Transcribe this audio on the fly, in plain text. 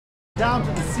down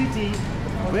to the city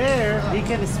where he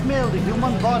can smell the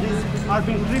human bodies are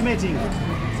being cremating.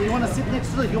 So you want to sit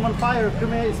next to the human fire,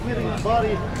 smearing his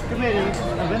body, cremating,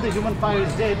 and when the human fire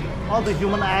is dead, all the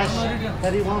human ash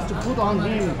that he wants to put on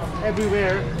him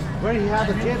everywhere, where he had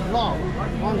a dead block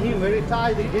on him, where he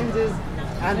tied the hinges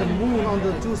and the moon on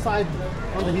the two sides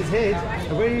on his head,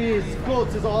 where his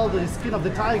clothes is all the skin of the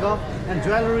tiger, and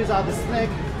jewelries are the snake,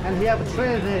 and he have a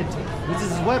trail net, which is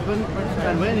his weapon,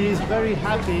 and when he is very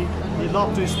happy, he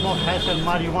loves to smoke hash and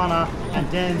marijuana and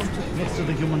dance next to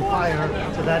the human fire.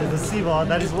 So that is the Shiva.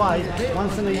 That is why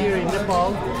once in a year in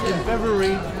Nepal, in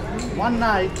February, one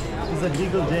night is a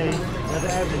legal day where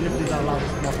every Nepalese are allowed to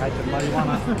smoke hash and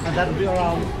marijuana, and that will be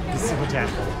around the Shiva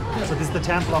temple. So this is the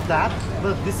temple of that,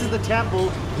 but this is the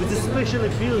temple which is specially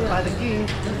built by the king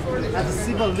as a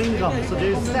Shiva lingam. So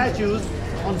there is statues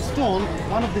on stone,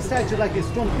 one of the statues like a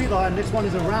stone pillar, and next one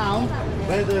is a round,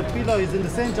 where the pillar is in the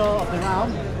center of the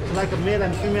round, like a male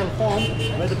and female form,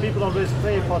 where the people always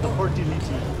pray for the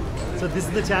fertility. So this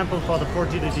is the temple for the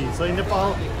fertility. So in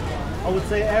Nepal, I would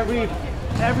say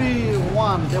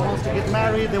everyone, they wants to get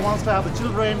married, they wants to have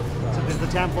children, so this is the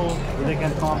temple where they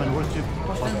can come and worship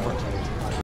for the fertility.